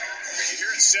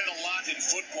said a lot in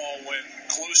football when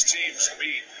close teams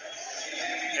meet.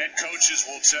 Head coaches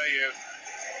will tell you,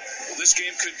 well, this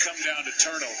game could come down to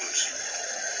turnovers.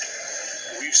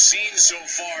 We've seen so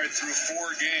far through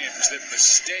 4 games that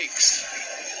mistakes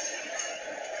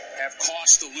have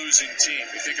cost the losing team.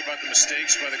 You think about the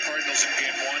mistakes by the Cardinals in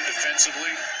Game 1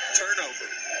 defensively,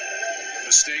 turnover. The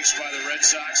mistakes by the Red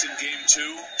Sox in Game 2,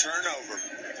 turnover.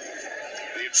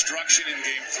 The obstruction in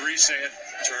Game 3, say it,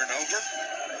 turnover.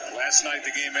 Last night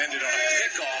the game ended on a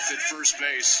pickoff at first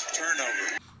base,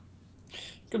 turnover.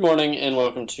 Good morning and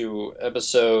welcome to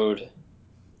episode...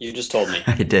 You just told me.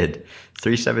 I did.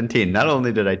 317. Not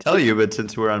only did I tell you, but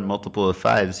since we're on multiple of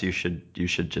fives, you should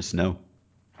just know.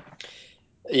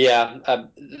 Yeah,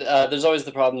 there's always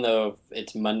the problem though.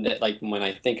 It's Monday. Like when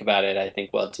I think about it, I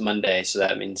think, well, it's Monday, so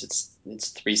that means it's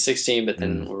 316. But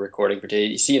then we're recording for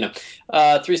today. So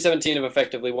 317 of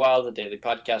Effectively Wild, the daily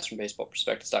podcast from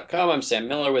BaseballProspectus.com. I'm Sam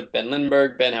Miller with Ben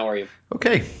Lindbergh. Ben, how are you?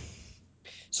 Okay.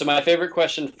 So my favorite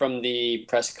question from the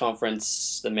press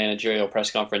conference, the managerial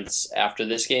press conference after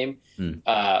this game,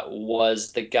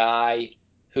 was the guy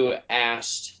who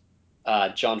asked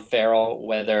John Farrell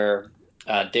whether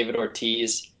David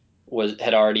Ortiz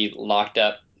had already locked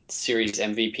up Series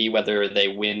MVP, whether they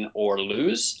win or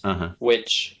lose,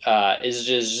 which is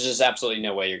just absolutely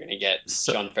no way you're going to get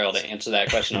John Farrell to answer that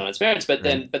question on its merits. But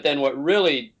then what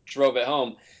really drove it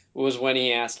home was when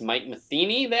he asked Mike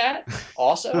Matheny that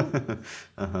also,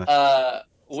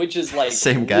 which is like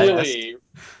same guy. Really,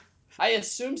 I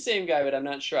assume same guy, but I'm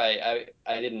not sure. I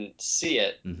didn't see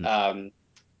it.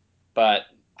 But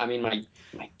I mean, my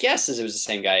guess is it was the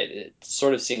same guy. It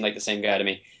sort of seemed like the same guy to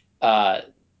me. I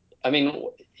mean,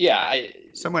 yeah.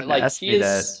 Someone asked me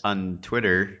that on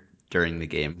Twitter during the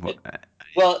game.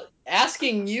 Well,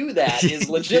 asking you that is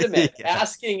legitimate. Yeah.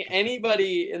 Asking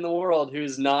anybody in the world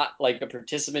who's not like a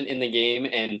participant in the game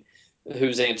and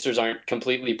whose answers aren't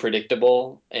completely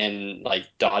predictable and like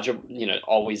dodgeable,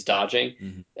 always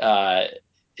dodging,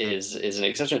 is an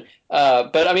exception.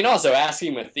 But I mean, also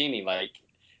asking Matheny like,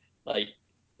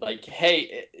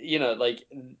 hey,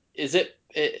 is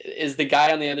the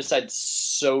guy on the other side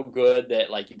so good that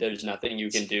like there's nothing you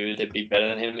can do to be better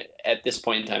than him at this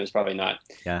point in time? Is probably not.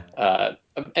 Yeah.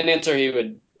 An answer he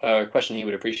would, or a question he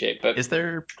would appreciate. But is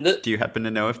there? Do you happen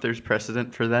to know if there's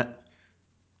precedent for that?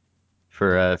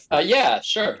 Yeah,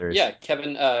 sure. Yeah,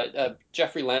 Kevin,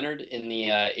 Jeffrey Leonard in the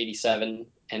 '87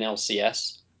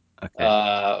 NLCS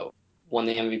won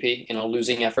the MVP in a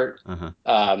losing effort.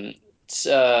 I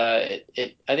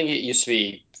think it used to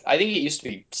be. I think it used to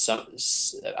be some.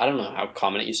 I don't know how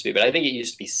common it used to be, but I think it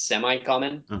used to be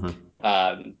semi-common.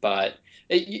 But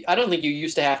I don't think you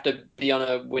used to have to be on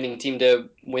a winning team to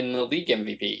win the league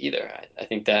MVP either. I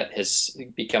think that has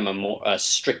become a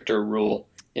stricter rule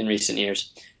in recent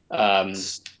years.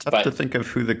 It's tough to think of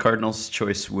who the Cardinals'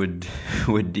 choice would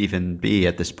even be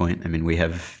at this point. I mean, we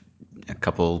have a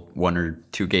couple, 1 or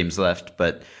 2 games left,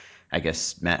 but I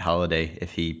guess Matt Holliday,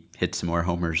 if he hits some more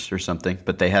homers or something.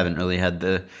 But they haven't really had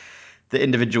the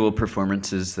individual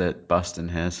performances that Boston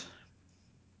has.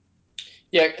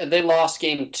 Yeah, they lost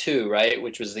Game 2, right?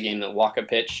 Which was the game that Wacha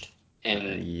pitched,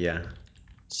 and yeah.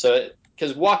 So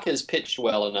because Wacha's pitched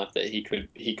well enough that he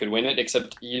could win it,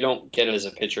 except you don't get it as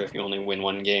a pitcher if you only win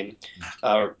one game.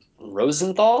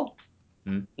 Rosenthal?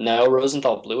 No,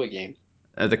 Rosenthal blew a game.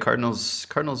 The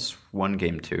Cardinals won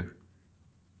Game 2.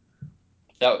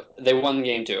 They won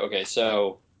Game 2. Okay,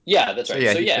 so yeah, that's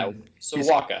right. So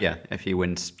Wacha. Yeah, if he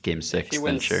wins Game 6,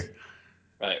 then sure.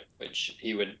 Right, which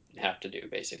he would have to do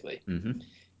basically. Mm-hmm.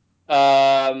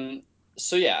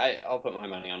 So yeah, I'll put my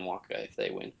money on Wacha if they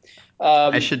win.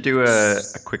 I should do a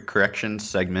quick corrections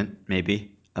segment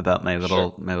maybe about my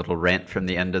little rant from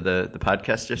the end of the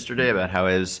podcast yesterday about how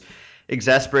I was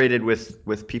exasperated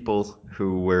with people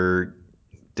who were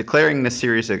declaring this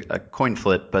series a coin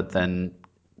flip, but then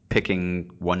picking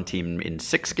one team in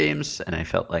 6 games, and I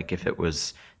felt like if it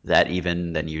was that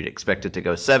even, then you'd expect it to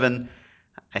go 7.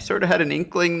 I sort of had an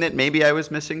inkling that maybe I was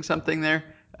missing something there.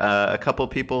 A couple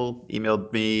people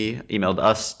emailed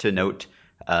us to note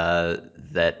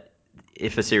that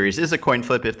if a series is a coin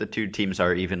flip, if the 2 teams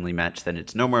are evenly matched, then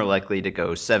it's no more likely to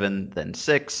go 7 than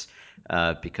 6,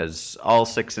 because all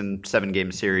 6 and 7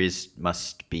 game series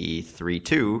must be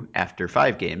 3-2 after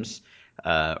 5 games,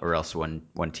 or else one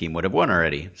team would have won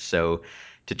already. So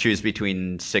to choose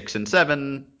between 6 and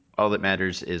 7, all that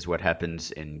matters is what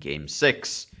happens in Game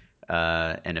 6.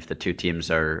 And if the 2 teams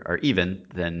are even,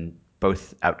 then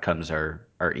both outcomes are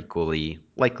equally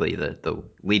likely. The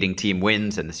leading team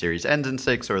wins and the series ends in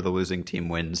 6, or the losing team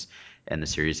wins and the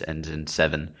series ends in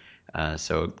 7.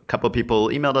 So a couple of people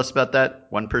emailed us about that.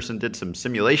 One person did some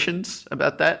simulations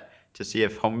about that to see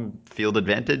if home field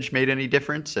advantage made any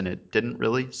difference, and it didn't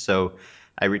really. So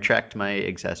I retract my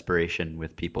exasperation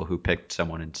with people who picked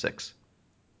someone in 6.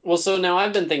 Well, so now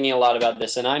I've been thinking a lot about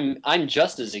this, and I'm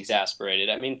just as exasperated.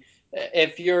 I mean,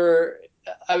 if you're,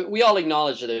 we all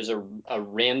acknowledge that there's a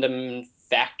random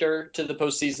factor to the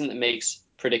postseason that makes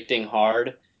predicting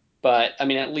hard. But I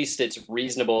mean, at least it's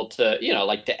reasonable to,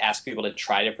 like to ask people to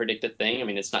try to predict a thing. I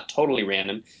mean, it's not totally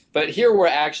random. But here we're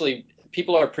actually,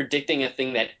 people are predicting a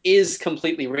thing that is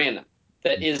completely random,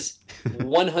 that is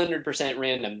 100%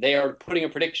 random. They are putting a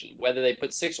prediction, whether they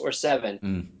put 6 or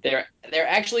 7. They're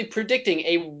actually predicting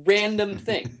a random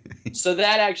thing. So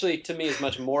that actually, to me, is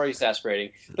much more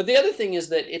exasperating. But the other thing is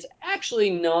that it's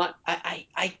actually not.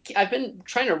 I've been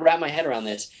trying to wrap my head around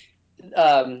this.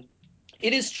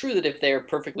 It is true that if they're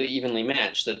perfectly evenly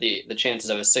matched, that the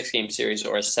chances of a 6-game series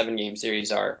or a 7-game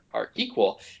series are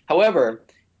equal. However,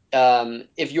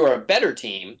 if you're a better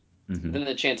team, then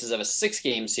the chances of a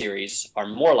 6-game series are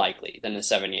more likely than a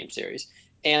 7-game series.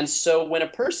 And so when a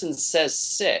person says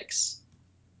 6,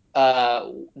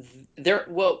 they're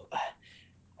well.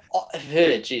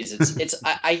 Jeez,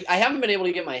 I haven't been able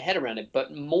to get my head around it,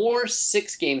 but more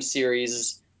 6-game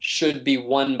series should be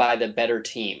won by the better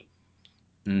team.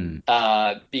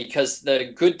 Because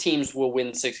the good teams will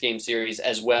win 6-game series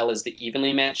as well as the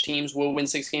evenly matched teams will win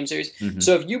 6-game series.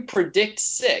 So if you predict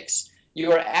 6,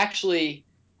 you are actually,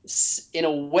 in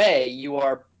a way, you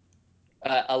are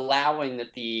allowing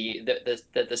that the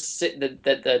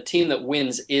team that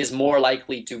wins is more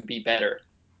likely to be better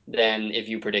than if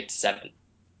you predict 7.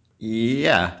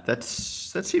 Yeah, that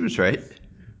seems right.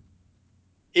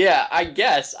 Yeah, I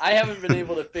guess. I haven't been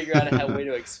able to figure out a way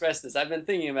to express this. I've been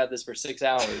thinking about this for 6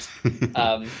 hours. And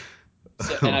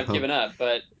I've given up,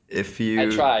 but I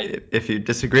tried. If you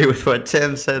disagree with what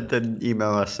Tim said, then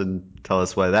email us and tell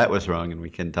us why that was wrong, and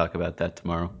we can talk about that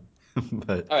tomorrow.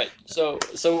 But all right, all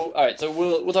right, so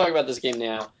we'll talk about this game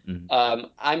now.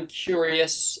 I'm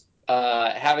curious,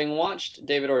 having watched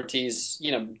David Ortiz,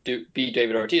 be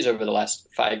David Ortiz over the last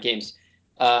 5 games,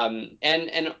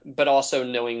 but also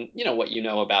knowing what you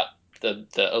know about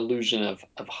the illusion of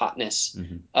hotness.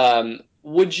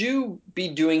 Would you be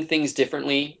doing things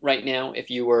differently right now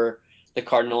if you were the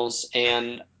Cardinals?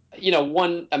 And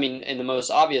I mean, in the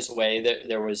most obvious way,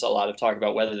 there was a lot of talk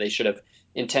about whether they should have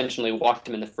intentionally walked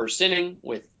him in the first inning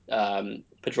with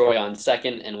Pedroia on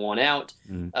second and 1 out.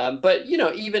 But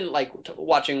even like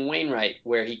watching Wainwright,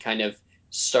 where he kind of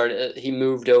he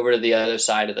moved over to the other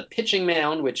side of the pitching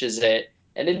mound, which is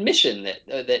an admission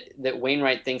that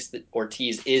Wainwright thinks that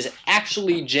Ortiz is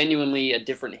actually genuinely a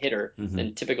different hitter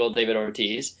than typical David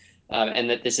Ortiz, and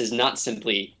that this is not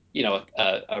simply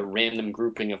a random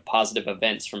grouping of positive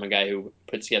events from a guy who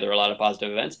puts together a lot of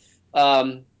positive events.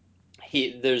 There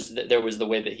was the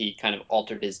way that he kind of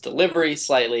altered his delivery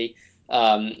slightly,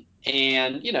 and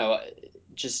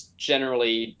just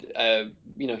generally,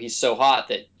 he's so hot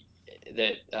that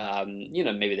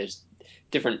maybe there's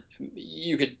different.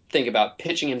 You could think about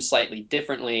pitching him slightly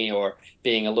differently, or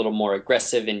being a little more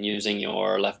aggressive in using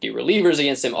your lefty relievers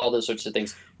against him. All those sorts of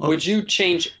things. Well, would you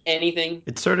change anything?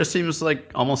 It sort of seems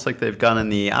almost like they've gone in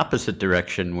the opposite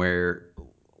direction, where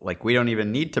we don't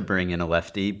even need to bring in a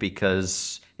lefty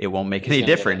because it won't make any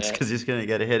difference because he's going to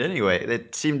get a hit anyway.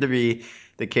 It seemed to be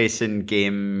the case in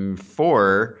Game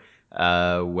 4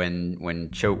 when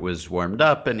Choate was warmed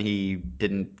up and he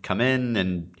didn't come in,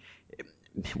 and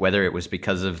whether it was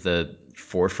because of the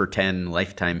 4-for-10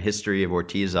 lifetime history of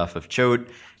Ortiz off of Choate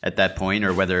at that point,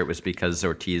 or whether it was because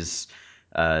Ortiz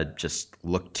just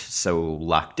looked so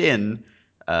locked in,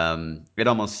 it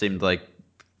almost seemed like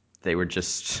they were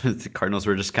just the Cardinals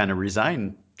were just kind of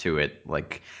resigned to it.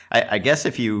 I guess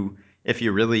if you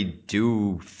really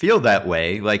do feel that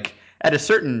way, at a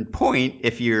certain point,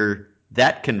 if you're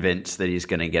that convinced that he's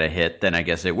going to get a hit, then I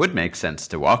guess it would make sense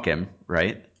to walk him,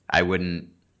 right? I wouldn't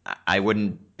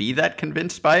be that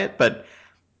convinced by it, but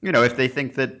if they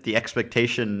think that the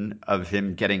expectation of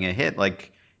him getting a hit,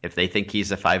 if they think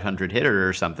he's a 500 hitter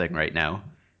or something right now,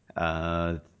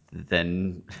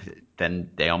 then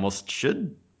they almost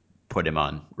should put him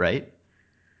on, right?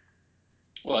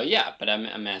 Well, yeah, but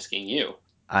I'm asking you.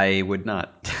 I would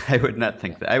not. I would not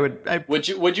think that.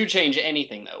 Would you change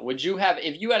anything though? Would you have,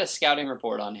 if you had a scouting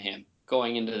report on him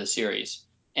going into the series?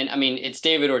 And I mean, it's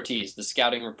David Ortiz. The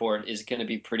scouting report is going to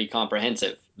be pretty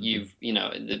comprehensive. The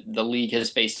league has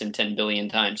faced him 10 billion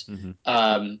times.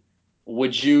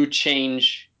 Would you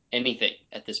change anything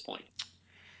at this point?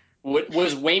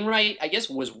 Was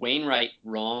Wainwright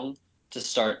wrong to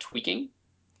start tweaking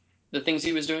the things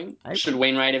he was doing? Should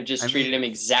Wainwright have just treated him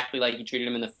exactly like he treated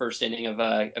him in the first inning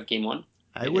of Game 1?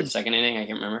 I maybe the would second inning. I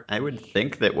can't remember. I would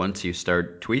think that once you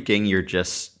start tweaking, you're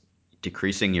just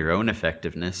decreasing your own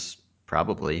effectiveness.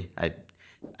 Probably.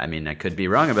 I mean, I could be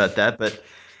wrong about that, but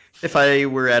if I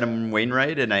were Adam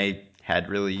Wainwright and I had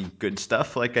really good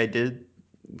stuff like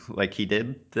he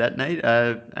did that night,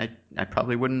 I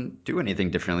probably wouldn't do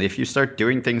anything differently. If you start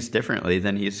doing things differently,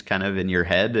 then he's kind of in your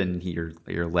head, and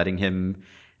you're letting him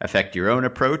affect your own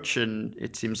approach, and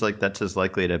it seems like that's as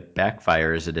likely to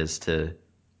backfire as it is to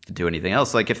do anything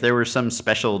else. Like if there were some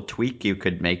special tweak you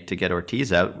could make to get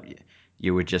Ortiz out,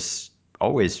 you would just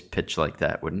always pitch like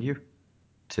that, wouldn't you?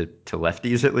 To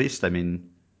lefties at least. I mean,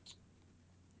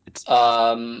 it's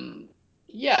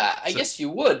Yeah, I so, guess you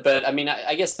would, but I mean,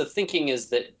 I guess the thinking is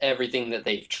that everything that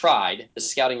they've tried, the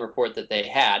scouting report that they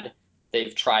had,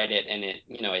 they've tried it, and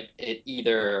it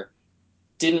either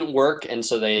didn't work, and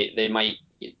so they might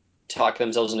talk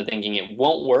themselves into thinking it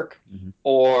won't work, mhm.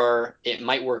 or it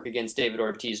might work against David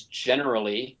Ortiz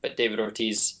generally, but David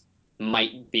Ortiz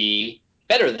might be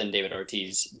better than David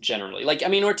Ortiz generally. Like, I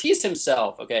mean, Ortiz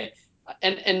himself, okay,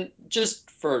 and just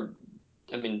for,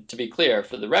 I mean, to be clear,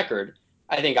 for the record,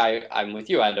 I think I'm with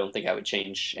you. I don't think I would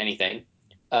change anything,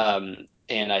 and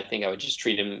I think I would just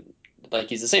treat him like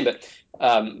he's the same. But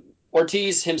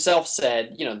Ortiz himself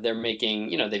said,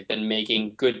 they've been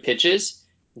making good pitches.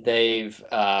 These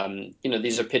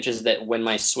are pitches that when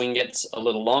my swing gets a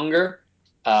little longer,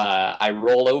 I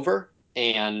roll over.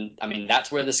 And I mean,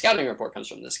 that's where the scouting report comes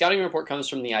from. The scouting report comes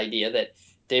from the idea that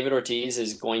David Ortiz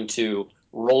is going to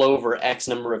roll over X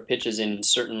number of pitches in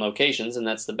certain locations, and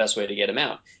that's the best way to get him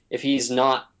out. If he's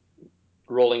not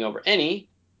rolling over any,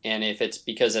 and if it's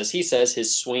because, as he says,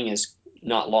 his swing is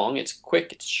not long, it's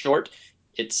quick, it's short,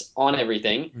 it's on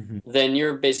everything, then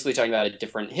you're basically talking about a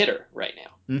different hitter right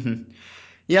now. Mm-hmm.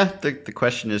 Yeah, the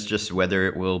question is just whether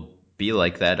it will be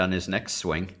like that on his next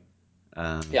swing.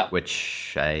 Yeah.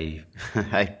 Which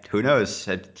who knows?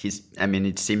 I mean,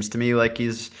 it seems to me like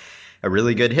he's a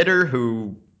really good hitter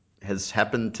who has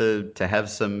happened to have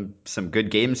some good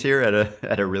games here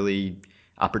at a really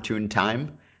opportune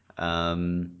time.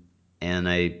 Um, and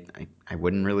I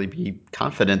wouldn't really be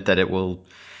confident that it will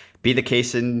be the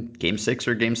case in Game 6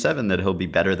 or Game 7 that he'll be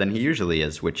better than he usually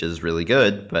is, which is really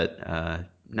good. But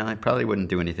no, I probably wouldn't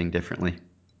do anything differently.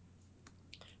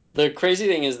 The crazy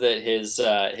thing is that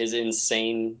his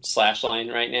insane slash line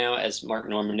right now, as Mark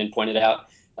Normandin pointed out,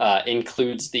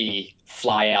 includes the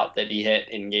fly out that he hit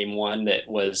in Game One that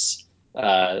would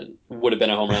have been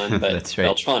a home run, but That's right.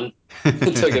 Beltran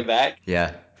took it back.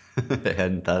 Yeah, I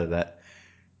hadn't thought of that.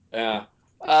 Yeah.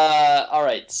 All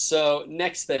right. So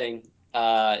next thing,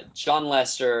 John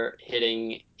Lester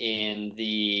hitting in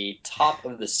the top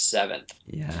of the seventh.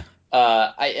 Yeah.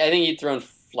 I think he'd thrown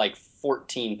like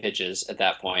 14 pitches at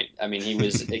that point. I mean, he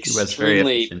was He was very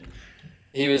extremely efficient.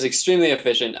 he was extremely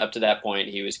efficient up to that point.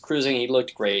 He was cruising. He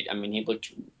looked great. I mean, he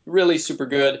looked really super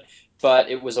good. But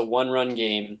it was a one-run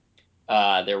game.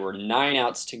 There were 9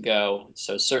 outs to go,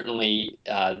 so certainly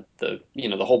the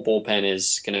whole bullpen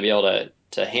is going to be able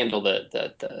to handle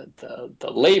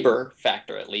the labor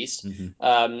factor at least.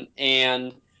 Hmm.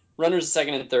 And runners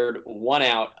second and third, 1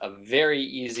 out, a very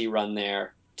easy run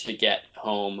there to get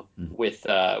home with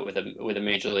a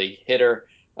major league hitter.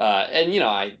 And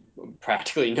I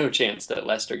practically no chance that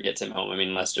Lester gets him home. I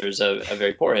mean, Lester's a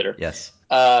very poor hitter. Yes.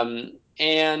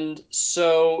 And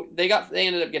so they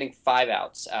ended up getting 5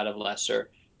 outs out of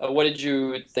Lester. What did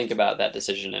you think about that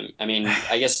decision? I mean,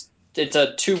 I guess it's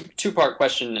a two-part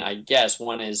question. I guess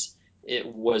one is,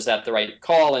 was that the right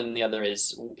call, and the other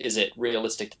is it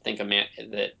realistic to think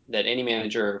that any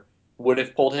manager would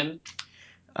have pulled him?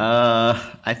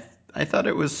 I thought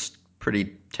it was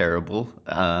pretty terrible.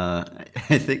 I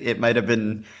think it might have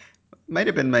been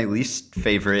my least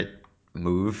favorite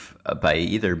move by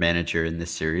either manager in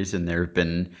this series, and there have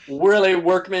been. Really,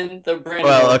 Workman, the Brandon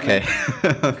Well, Workman.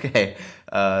 okay, okay,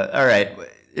 all right.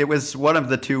 It was one of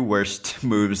the two worst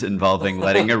moves involving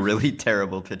letting a really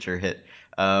terrible pitcher hit.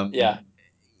 Yeah.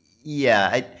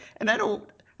 Yeah, I don't.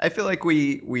 I feel like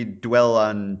we dwell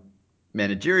on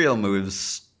managerial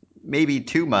moves maybe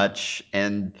too much,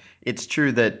 and it's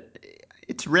true that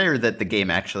it's rare that the game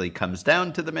actually comes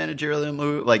down to the managerial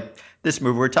move. Like this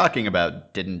move we're talking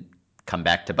about didn't come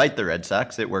back to bite the Red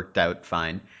Sox. It worked out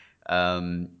fine.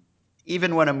 Um,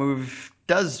 Even when a move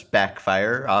does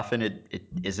backfire, often it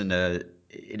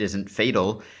isn't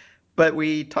fatal. But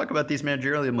we talk about these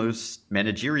managerial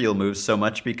moves so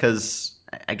much because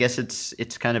I guess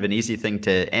it's kind of an easy thing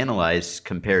to analyze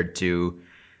compared to.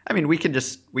 I mean, we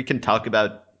can talk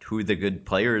about who the good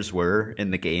players were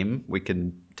in the game. We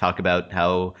can talk about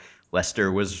how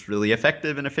Lester was really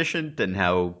effective and efficient, and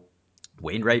how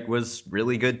Wainwright was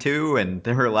really good too, and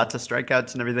there were lots of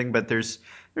strikeouts and everything, but there's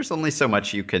only so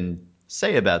much you can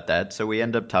say about that. So we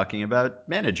end up talking about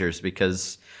managers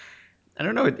because I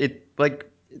don't know, it like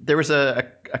there was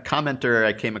a commenter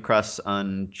I came across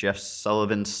on Jeff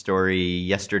Sullivan's story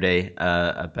yesterday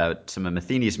about some of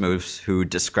Matheny's moves who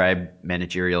described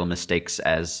managerial mistakes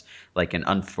as like an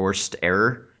unforced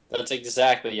error. That's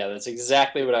exactly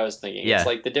what I was thinking. It's Yeah.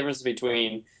 like the difference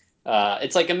between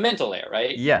it's like a mental error,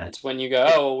 right? Yeah. It's when you go,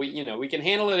 oh, we can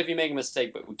handle it if you make a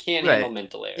mistake, but we can't handle Right.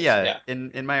 mental errors. Yeah. Yeah.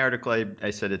 In my article,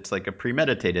 I said it's like a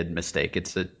premeditated mistake.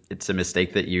 It's a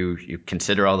mistake that you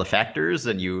consider all the factors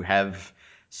and you have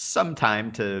some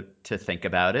time to think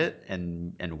about it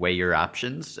and weigh your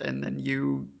options, and then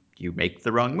you make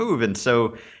the wrong move. And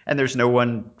there's no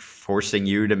one forcing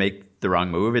you to make the wrong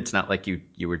move. It's not like you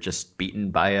were just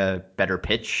beaten by a better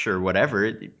pitch or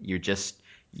whatever.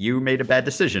 You made a bad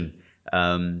decision.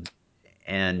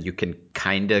 And you can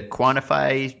kind of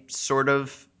quantify sort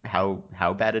of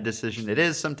how bad a decision it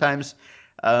is sometimes.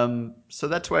 So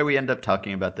that's why we end up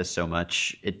talking about this so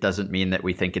much. It doesn't mean that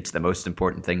we think it's the most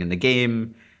important thing in the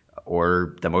game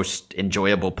or the most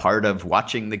enjoyable part of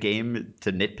watching the game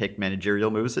to nitpick managerial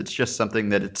moves. It's just something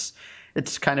that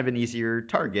it's kind of an easier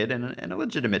target and a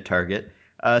legitimate target.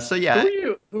 So yeah.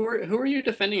 Who are you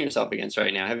defending yourself against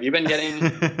right now? Have you been getting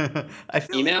I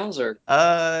feel emails or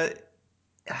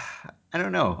I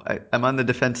don't know. I'm on the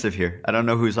defensive here. I don't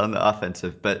know who's on the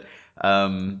offensive,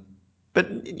 um,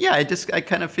 but yeah, I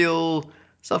kind of feel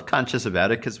self-conscious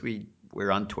about it because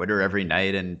we're on Twitter every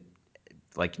night, and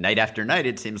like night after night,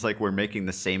 it seems like we're making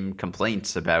the same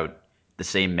complaints about the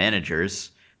same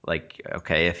managers. Like,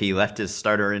 okay, if he left his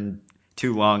starter in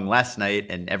too long last night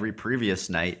and every previous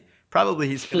night, probably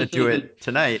he's going to do it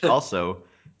tonight also.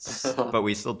 But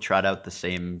we still trot out the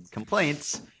same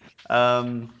complaints.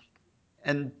 Um,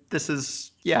 and this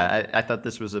is, yeah, I thought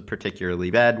this was a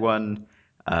particularly bad one.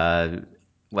 Uh,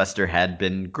 Lester had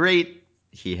been great.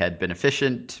 He had been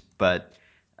efficient, but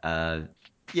uh,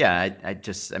 yeah,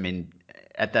 I mean,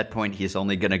 at that point, he's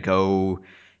only going to go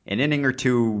an inning or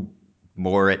two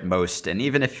more at most. And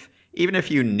even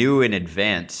if you knew in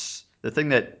advance, the thing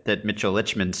that Mitchell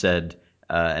Lichman said,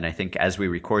 and I think as we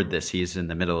record this, he's in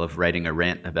the middle of writing a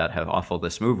rant about how awful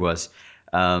this move was.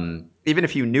 Even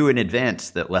if you knew in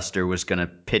advance that Lester was going to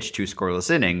pitch two scoreless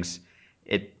innings,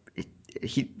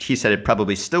 he said it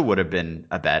probably still would have been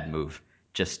a bad move,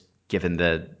 just given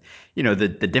the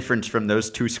difference from those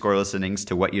two scoreless innings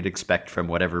to what you'd expect from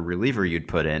whatever reliever you'd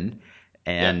put in,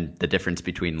 and the difference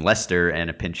between Lester and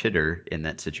a pinch hitter in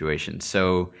that situation.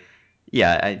 So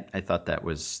yeah, I thought that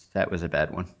was a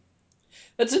bad one.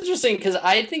 That's interesting because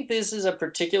I think this is a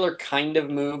particular kind of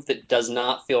move that does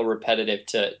not feel repetitive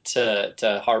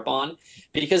to harp on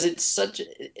because it's such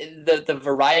the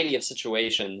variety of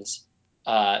situations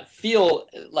feel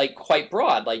like quite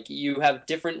broad. Like you have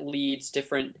different leads,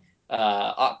 different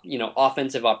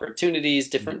offensive opportunities,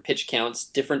 different pitch counts,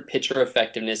 different pitcher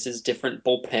effectivenesses, different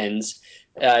bullpens,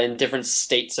 in different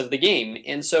states of the game,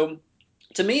 and so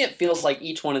to me it feels like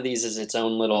each one of these is its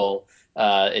own little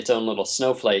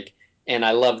snowflake, and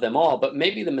I love them all. But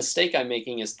maybe the mistake I'm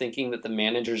making is thinking that the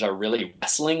managers are really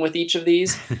wrestling with each of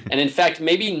these. And in fact,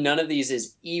 maybe none of these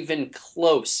is even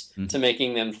close to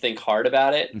making them think hard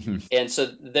about it. And so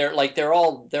they're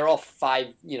all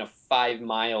 5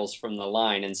 miles from the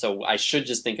line. And so I should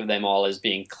just think of them all as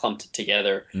being clumped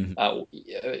together. But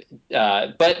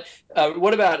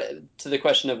what about to the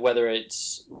question of whether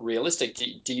it's realistic?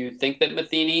 Do you think that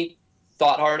Matheny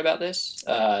thought hard about this?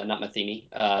 Not Matheny.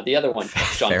 The other one,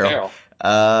 John Farrell.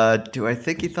 Do I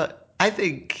think he thought? I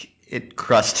think it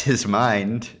crossed his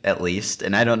mind at least,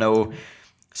 and I don't know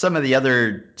some of the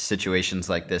other situations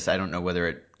like this. I don't know whether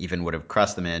it even would have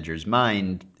crossed the manager's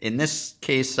mind. In this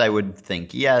case, I would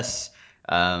think yes.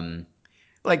 Um,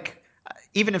 like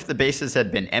even if the bases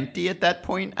had been empty at that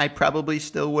point, I probably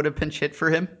still would have pinch hit for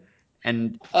him.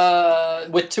 And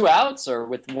With two outs or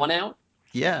with one out?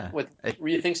 yeah, With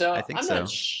you think so? I think I'm not.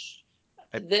 so.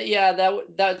 I, Yeah,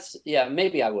 that's yeah.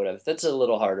 Maybe I would have. That's a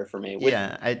little harder for me. With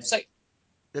yeah, I sec-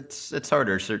 it's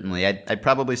harder certainly. I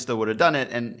probably still would have done it,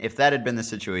 and if that had been the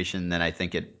situation, then I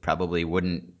think it probably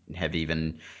wouldn't have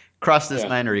even crossed his yeah.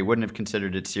 mind, or he wouldn't have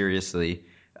considered it seriously.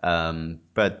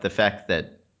 But the fact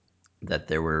that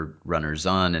there were runners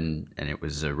on and it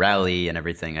was a rally and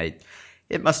everything,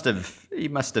 he must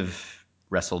have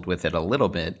wrestled with it a little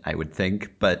bit, I would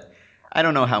think. But I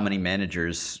don't know how many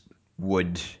managers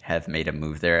would have made a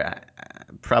move there.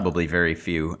 Probably very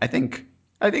few. I think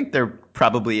there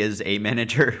probably is a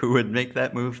manager who would make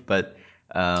that move, but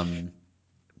Mhm.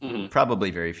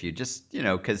 probably very few. Just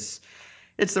because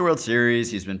it's the World Series.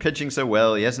 He's been pitching so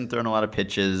well. He hasn't thrown a lot of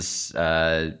pitches.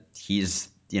 He's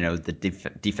the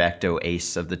de facto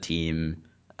ace of the team.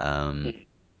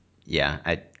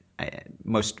 Yeah,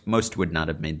 most would not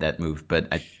have made that move, but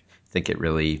I think it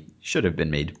really should have been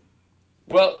made.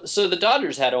 Well, so the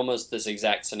Dodgers had almost this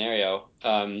exact scenario,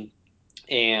 and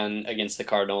against the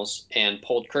Cardinals, and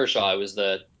pulled Kershaw. It was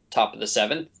the top of the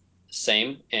seventh,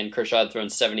 same, and Kershaw had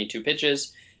thrown 72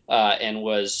 pitches, and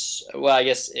was, well, I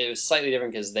guess it was slightly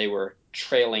different because they were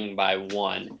trailing by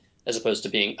one as opposed to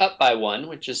being up by one,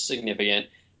 which is significant.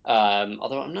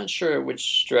 Although I'm not sure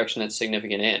which direction that's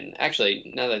significant in.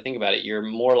 Actually, now that I think about it, you're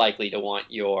more likely to want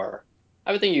your.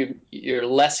 I would think you're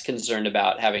less concerned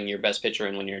about having your best pitcher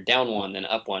in when you're down one than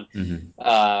up one. Mm-hmm.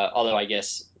 Although I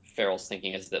guess Farrell's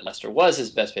thinking is that Lester was his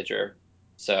best pitcher.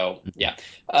 So yeah,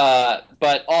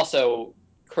 but also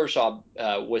Kershaw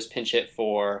was pinch hit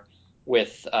for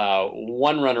with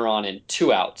one runner on and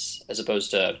two outs, as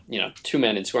opposed to two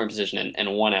men in scoring position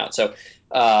and one out. So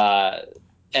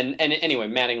and anyway,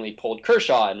 Mattingly pulled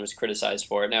Kershaw and was criticized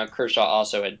for it. Now Kershaw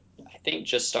also had, I think,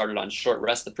 just started on short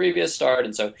rest the previous start,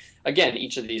 and so again,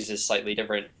 each of these is slightly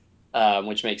different,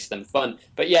 which makes them fun.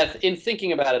 But yeah, in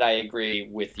thinking about it, I agree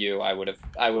with you. I would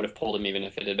have pulled him even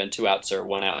if it had been two outs or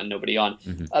one out and nobody on.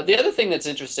 Mm-hmm. The other thing that's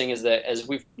interesting is that as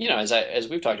we've as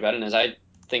we've talked about, and as I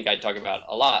think I talk about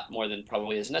a lot more than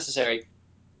probably is necessary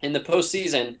in the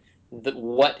postseason,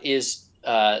 what is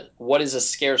a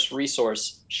scarce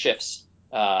resource shifts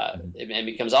and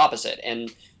becomes opposite,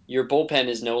 and your bullpen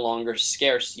is no longer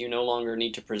scarce. You no longer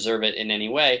need to preserve it in any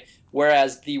way.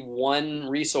 Whereas the one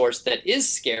resource that is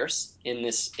scarce in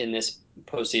this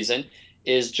postseason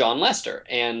is Jon Lester,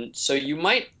 and so you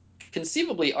might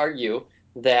conceivably argue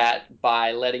that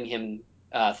by letting him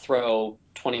throw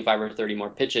 25 or 30 more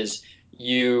pitches,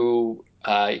 you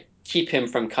keep him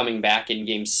from coming back in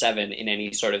Game 7 in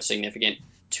any sort of significant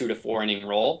 2 to 4 inning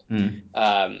role.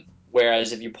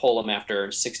 Whereas if you pull him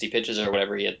after 60 pitches or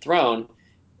whatever he had thrown,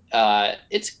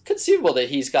 it's conceivable that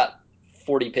he's got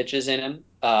 40 pitches in him,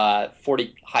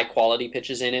 40 high quality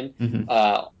pitches in him.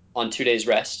 Mm-hmm. On 2 days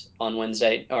rest on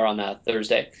Wednesday or on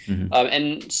Thursday. Mm-hmm.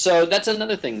 And so that's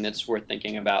another thing that's worth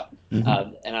thinking about.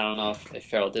 Mm-hmm. And I don't know if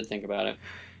Farrell did think about it.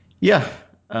 Yeah.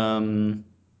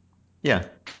 Yeah.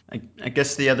 I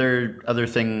guess the other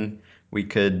thing we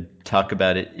could talk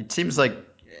about, it seems like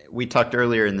we talked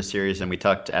earlier in the series and we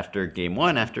talked after Game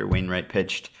 1, after Wainwright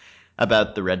pitched,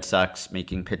 about the Red Sox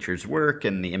making pitchers work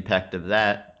and the impact of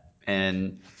that.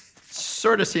 And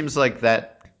sort of seems like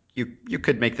that you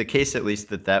could make the case at least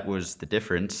that was the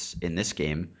difference in this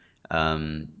game.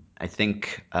 I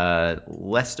think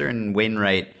Lester and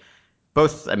Wainwright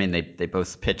both, I mean, they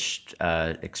both pitched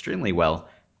extremely well,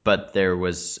 but there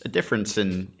was a difference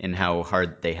in how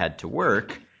hard they had to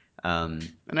work.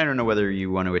 And I don't know whether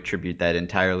you want to attribute that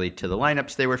entirely to the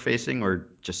lineups they were facing or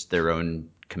just their own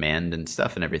command and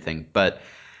stuff and everything. But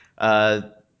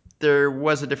there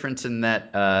was a difference in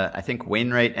that I think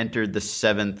Wainwright entered the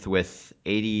seventh with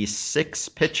 86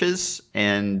 pitches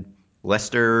and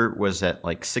Lester was at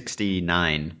like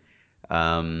 69.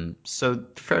 So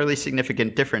fairly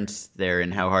significant difference there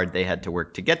in how hard they had to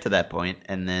work to get to that point.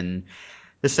 And then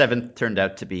the seventh turned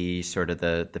out to be sort of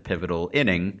the pivotal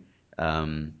inning,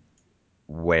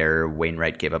 where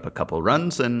Wainwright gave up a couple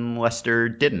runs and Lester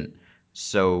didn't.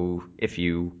 So if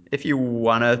you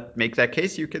want to make that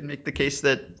case, you can make the case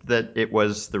that it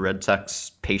was the Red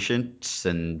Sox patience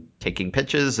and taking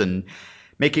pitches and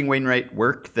making Wainwright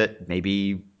work that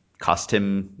maybe cost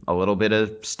him a little bit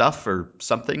of stuff or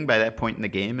something by that point in the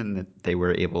game, and that they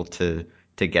were able to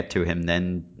get to him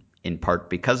then in part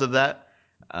because of that.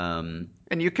 And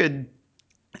you could,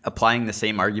 applying the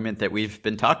same argument that we've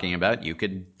been talking about, you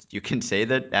can say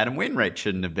that Adam Wainwright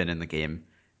shouldn't have been in the game,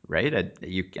 right?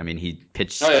 I mean, he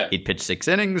pitched he'd pitched 6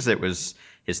 innings. It was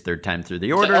his third time through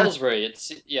the order. To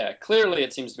Ellsbury, clearly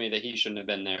it seems to me that he shouldn't have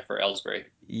been there for Ellsbury.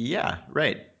 Yeah,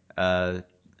 right.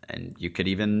 And you could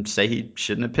even say he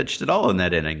shouldn't have pitched at all in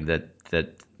that inning.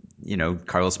 That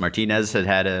Carlos Martinez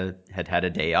had a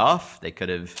day off. They could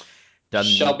have done.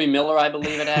 Shelby Miller, I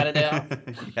believe, had a day off.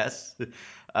 Yes.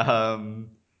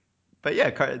 But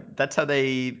yeah, that's how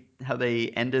they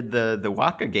ended the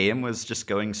Waka game, was just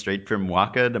going straight from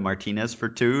Waka to Martinez for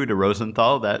 2 to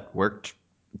Rosenthal. That worked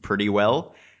pretty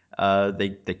well. They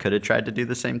could have tried to do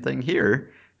the same thing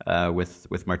here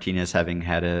with Martinez having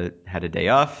had a day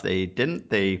off. They didn't.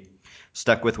 They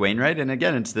stuck with Wainwright, and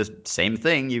again, it's the same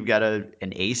thing. You've got an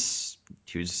ace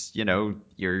who's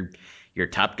your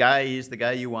top guy. He's the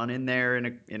guy you want in there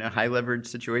in a high leverage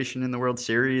situation in the World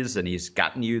Series, and he's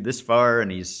gotten you this far, and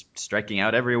he's striking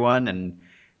out everyone. And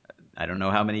I don't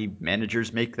know how many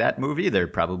managers make that move either.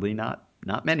 Probably not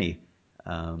not many.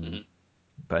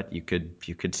 But you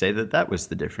could say that was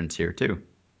the difference here too.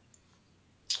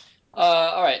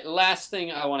 All right, last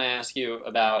thing I want to ask you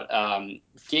about.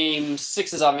 Game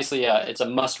 6 is obviously it's a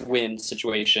must-win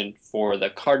situation for the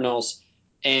Cardinals,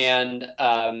 and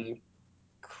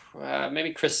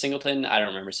maybe Chris Singleton, I don't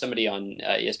remember, somebody on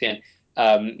ESPN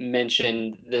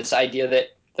mentioned this idea that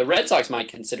the Red Sox might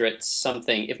consider it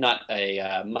something, if not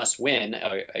a must-win,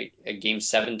 a Game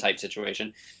 7 type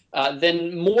situation,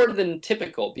 then more than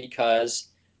typical because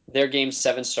their Game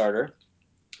 7 starter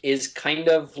is kind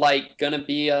of like going to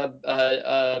be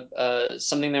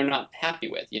something they're not happy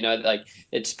with. Like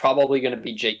it's probably going to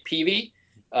be Jake Peavy.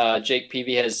 Jake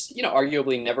Peavy has,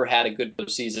 arguably never had a good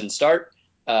postseason start.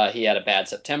 He had a bad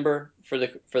September for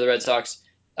the Red Sox.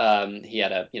 He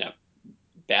had a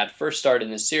bad first start in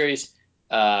this series,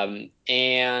 and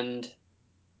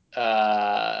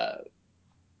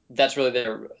that's really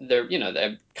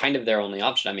they're kind of their only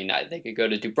option. I mean, they could go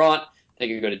to Dubron, they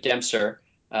could go to Dempster.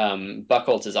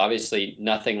 Buchholz is obviously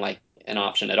nothing like an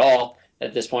option at all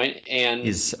at this point, and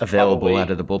he's available out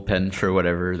of the bullpen for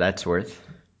whatever that's worth.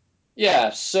 Yeah,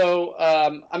 so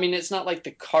I mean, it's not like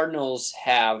the Cardinals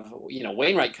have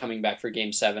Wainwright coming back for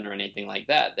Game 7 or anything like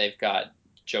that. They've got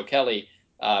Joe Kelly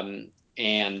and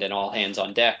an all hands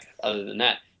on deck. Other than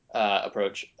that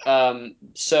approach,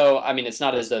 so I mean, it's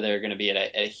not as though they're going to be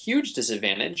at a huge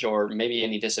disadvantage or maybe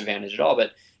any disadvantage at all.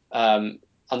 But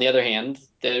on the other hand,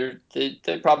 they're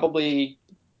probably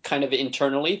kind of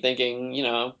internally thinking,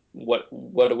 what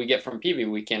do we get from Peavy?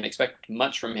 We can't expect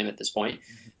much from him at this point,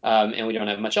 and we don't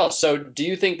have much else. So, do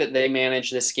you think that they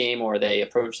manage this game or they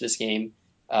approach this game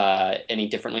any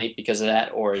differently because of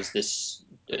that, or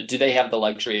do they have the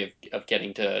luxury of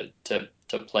getting to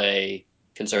play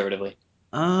conservatively?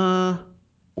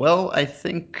 Well, I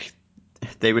think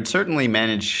they would certainly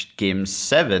manage Game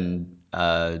 7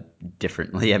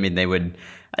 differently. I mean, they would.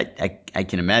 I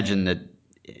can imagine that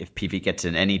if Peavy gets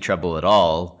in any trouble at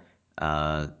all,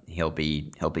 he'll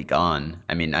be gone.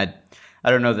 I mean, I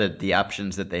don't know that the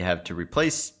options that they have to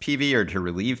replace Peavy or to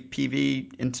relieve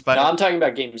Peavy inspire. No, I'm talking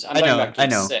about games. I'm talking about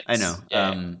Game 6. I know.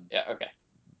 Yeah. Okay.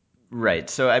 Right.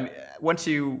 So once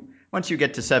you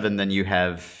get to 7, then you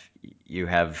have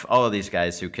all of these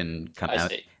guys who can come I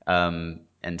out. see.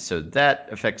 And so that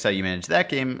affects how you manage that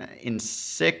game. In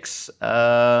 6,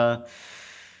 I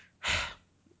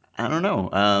don't know.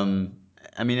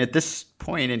 I mean, at this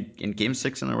point in Game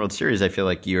 6 in the World Series, I feel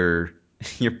like you're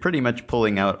pretty much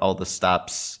pulling out all the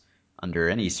stops under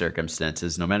any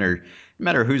circumstances. No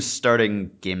matter who's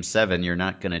starting Game 7, you're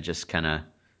not going to just kind of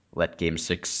let Game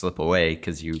 6 slip away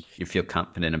because you feel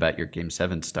confident about your Game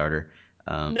 7 starter.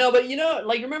 No, but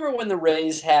like remember when the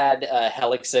Rays had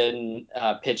Hellickson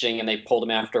pitching and they pulled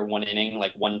him after one inning,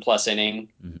 like 1+ inning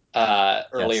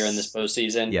earlier in this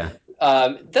postseason? Yeah.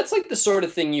 That's like the sort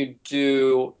of thing you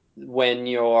do when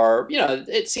you're,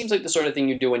 it seems like the sort of thing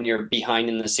you do when you're behind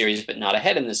in the series but not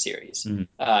ahead in the series. And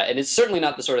it's certainly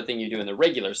not the sort of thing you do in the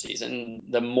regular season.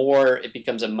 The more it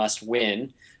becomes a must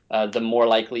win, the more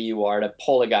likely you are to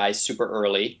pull a guy super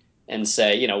early and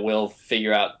say, we'll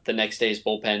figure out the next day's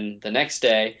bullpen the next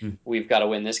day. We've got to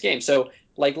win this game. So,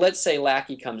 like, let's say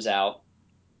Lackey comes out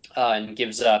and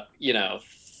gives up,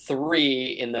 3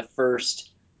 in the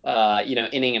first,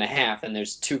 inning and a half, and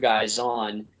there's 2 guys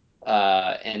on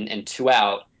and 2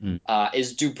 out.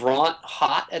 Is Dubron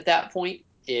hot at that point?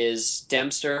 Is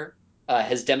Dempster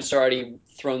has Dempster already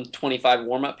thrown 25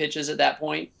 warm-up pitches at that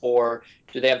point, or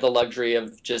do they have the luxury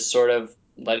of just sort of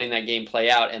letting that game play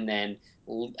out and then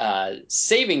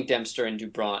saving Dempster and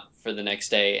Dubron for the next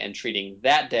day and treating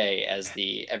that day as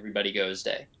the everybody goes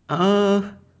day?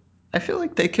 I feel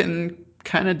like they can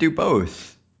kind of do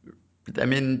both. I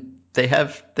mean, they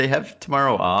have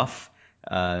tomorrow off.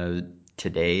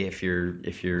 Today, if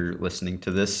you're listening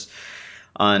to this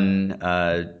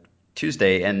on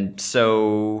Tuesday, and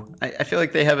so I feel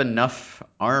like they have enough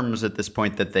arms at this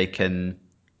point that they can,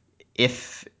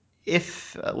 if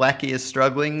Lackey is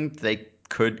struggling, they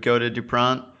could go to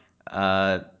Dupont,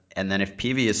 and then if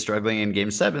Peavy is struggling in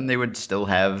Game 7, they would still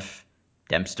have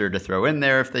Dempster to throw in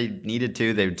there if they needed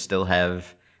to. They would still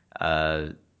have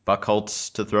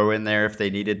Buchholz to throw in there if they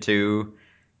needed to.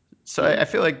 So I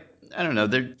feel like, I don't know,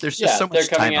 there's just so much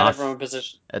time off from a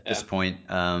position at this point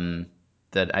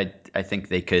that I think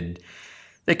they could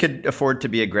afford to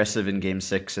be aggressive in Game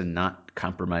 6 and not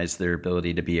compromise their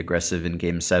ability to be aggressive in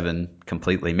Game 7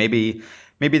 completely. Maybe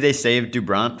they save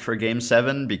Dubron for Game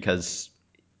 7 because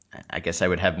I guess I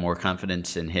would have more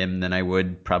confidence in him than I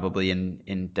would probably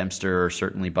in Dempster or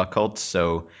certainly Buchholz.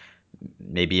 So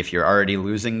maybe if you're already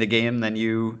losing the game, then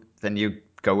you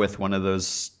go with one of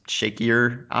those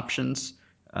shakier options.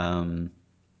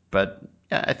 But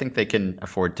yeah, I think they can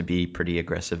afford to be pretty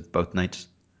aggressive both nights.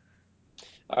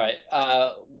 All right.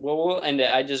 Well, we'll end it.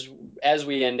 As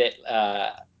we end it,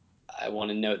 I want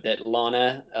to note that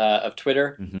Lana of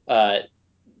Twitter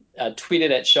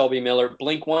tweeted at Shelby Miller,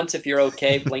 blink once if you're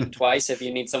okay, blink twice if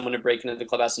you need someone to break into the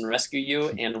clubhouse and rescue you.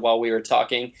 And while we were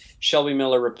talking, Shelby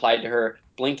Miller replied to her,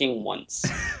 blinking once.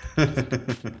 I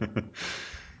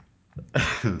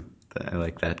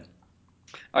like that.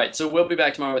 All right, so we'll be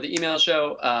back tomorrow with the email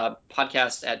show,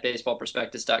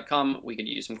 podcast@baseballprospectus.com. We could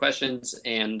use some questions,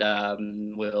 and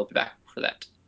we'll be back for that.